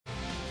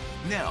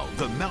Now,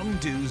 the Mountain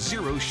Dew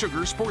Zero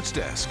Sugar Sports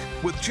Desk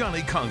with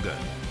Johnny Congdon.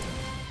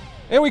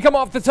 And we come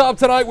off the top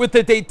tonight with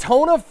the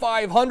Daytona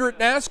 500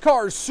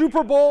 NASCAR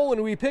Super Bowl,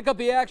 and we pick up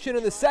the action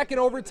in the second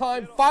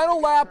overtime. Final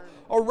lap,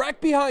 a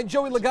wreck behind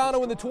Joey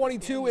Logano in the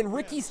 22 and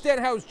Ricky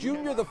Stenhouse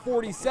Jr. the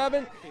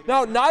 47.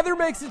 Now, neither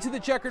makes it to the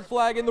checkered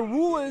flag, and the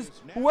rule is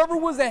whoever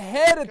was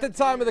ahead at the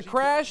time of the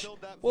crash,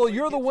 well,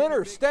 you're the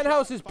winner.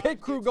 Stenhouse's pit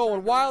crew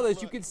going wild,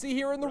 as you can see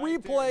here in the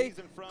replay.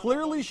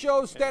 Clearly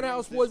shows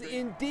Stenhouse was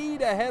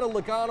indeed ahead of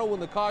Logano when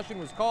the caution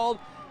was called.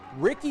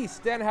 Ricky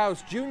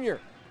Stenhouse Jr.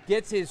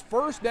 gets his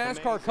first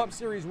NASCAR Cup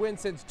Series win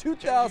since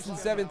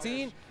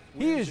 2017.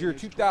 He is your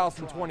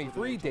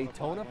 2023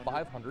 Daytona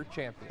 500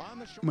 champion.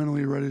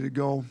 Mentally ready to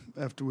go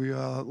after we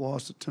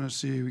lost at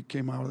Tennessee. We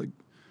came out of the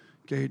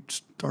gate,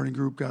 starting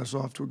group got us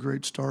off to a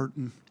great start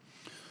and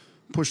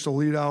pushed the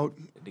lead out.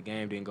 The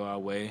game didn't go our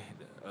way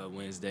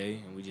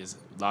Wednesday, and we just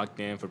locked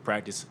in for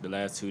practice the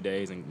last 2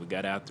 days, and we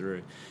got after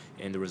it,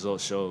 and the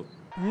results showed.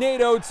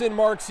 Nate Oates and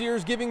Mark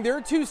Sears giving their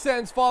 2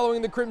 cents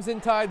following the Crimson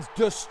Tide's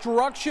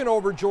destruction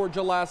over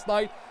Georgia last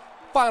night.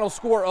 Final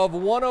score of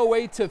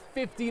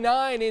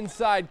 108-59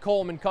 inside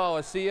Coleman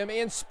Coliseum.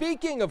 And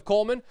speaking of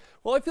Coleman,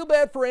 well, I feel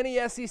bad for any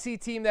SEC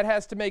team that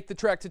has to make the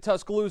trek to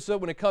Tuscaloosa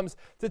when it comes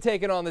to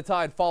taking on the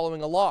Tide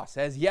following a loss.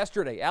 As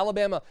yesterday,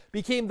 Alabama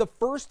became the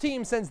first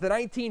team since the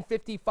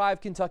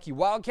 1955 Kentucky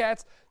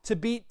Wildcats to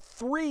beat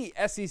 3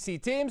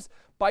 SEC teams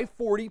by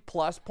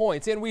 40-plus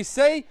points. And we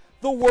say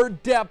the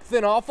word depth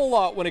an awful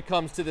lot when it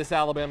comes to this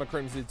Alabama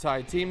Crimson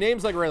Tide team.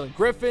 Names like Raylan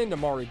Griffin,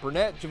 Amari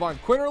Burnett, Javon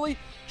Quinterly,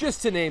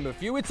 just to name a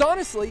few. It's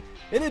honestly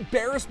an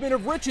embarrassment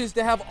of riches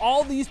to have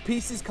all these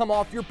pieces come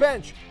off your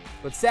bench.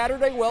 But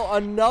Saturday, well,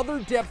 another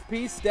depth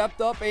piece stepped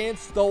up and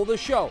stole the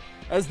show,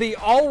 as the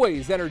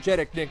always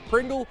energetic Nick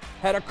Pringle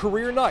had a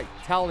career night,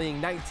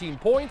 tallying 19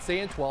 points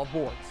and 12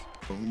 boards.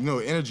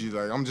 Energy.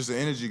 Like, I'm just an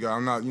energy guy.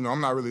 I'm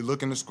not really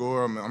looking to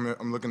score.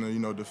 I'm looking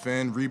to,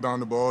 defend,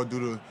 rebound the ball, do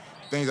the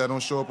things that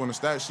don't show up on the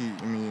stat sheet.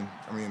 I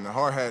mean, the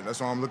hard hat.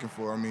 That's all I'm looking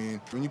for.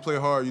 When you play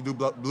hard, you do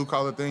blue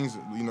collar things.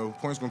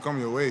 Points gonna come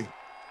your way.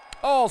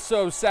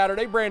 Also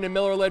Saturday, Brandon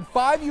Miller led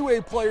 5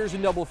 UA players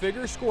in double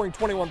figures, scoring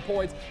 21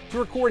 points to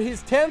record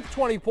his 10th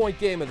 20-point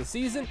game of the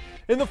season.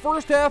 In the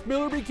first half,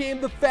 Miller became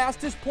the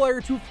fastest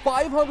player to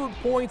 500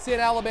 points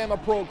in Alabama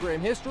program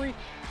history,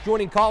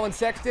 joining Colin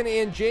Sexton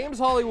and James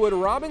Hollywood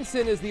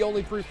Robinson as the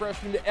only 3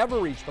 freshmen to ever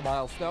reach the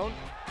milestone.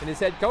 And his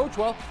head coach,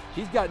 well,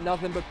 he's got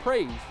nothing but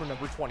praise for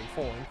number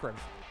 24 in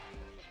Crimson.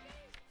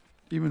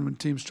 Even when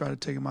teams try to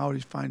take him out,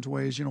 he finds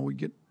ways. We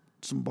get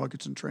some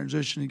buckets in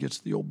transition. He gets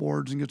the old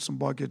boards and gets some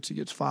buckets. He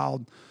gets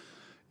fouled.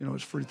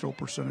 His free throw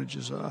percentage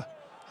is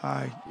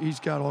high. He's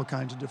got all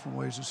kinds of different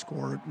ways to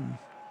score it. And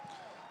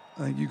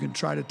I think you can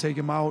try to take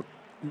him out,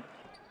 and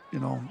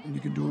you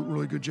can do a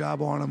really good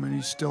job on him, and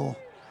he still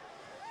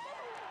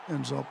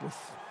ends up with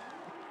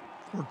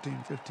 14,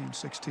 15,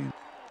 16.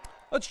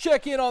 Let's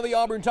check in on the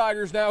Auburn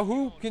Tigers now,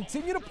 who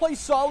continue to play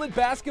solid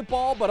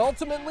basketball, but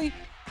ultimately,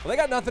 well, they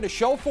got nothing to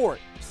show for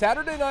it.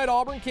 Saturday night,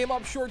 Auburn came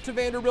up short to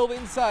Vanderbilt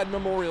inside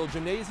Memorial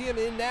Gymnasium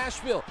in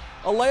Nashville.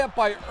 A layup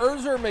by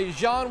Urzer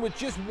Mejan with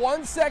just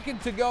 1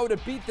 second to go to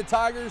beat the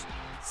Tigers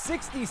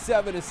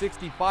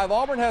 67-65.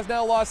 Auburn has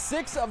now lost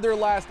 6 of their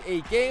last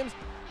 8 games,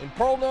 and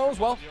Pearl knows,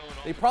 well,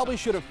 they probably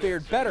should have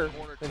fared better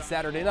than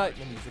Saturday night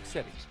in Music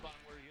City.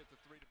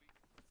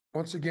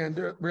 Once again,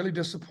 they're really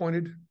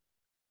disappointed.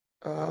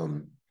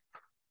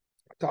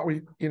 Thought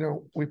we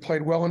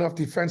played well enough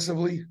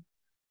defensively.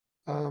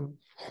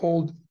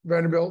 Hold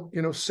Vanderbilt,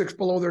 6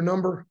 below their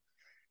number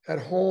at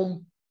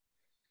home.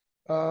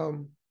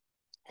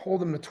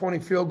 Hold them to 20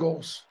 field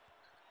goals,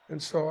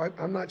 and so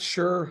I'm not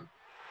sure.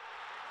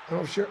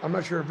 I'm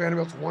not sure if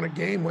Vanderbilt's won a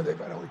game where they've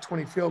had only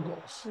 20 field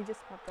goals.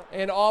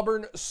 And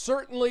Auburn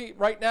certainly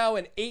right now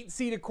an 8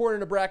 seed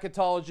according to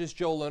bracketologist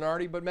Joe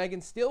Lunardi, but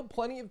Megan, still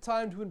plenty of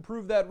time to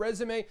improve that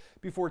resume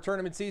before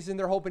tournament season.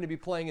 They're hoping to be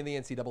playing in the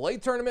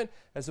NCAA tournament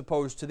as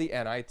opposed to the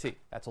NIT.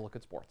 That's a look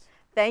at sports.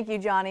 Thank you,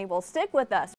 Johnny. Well, stick with us.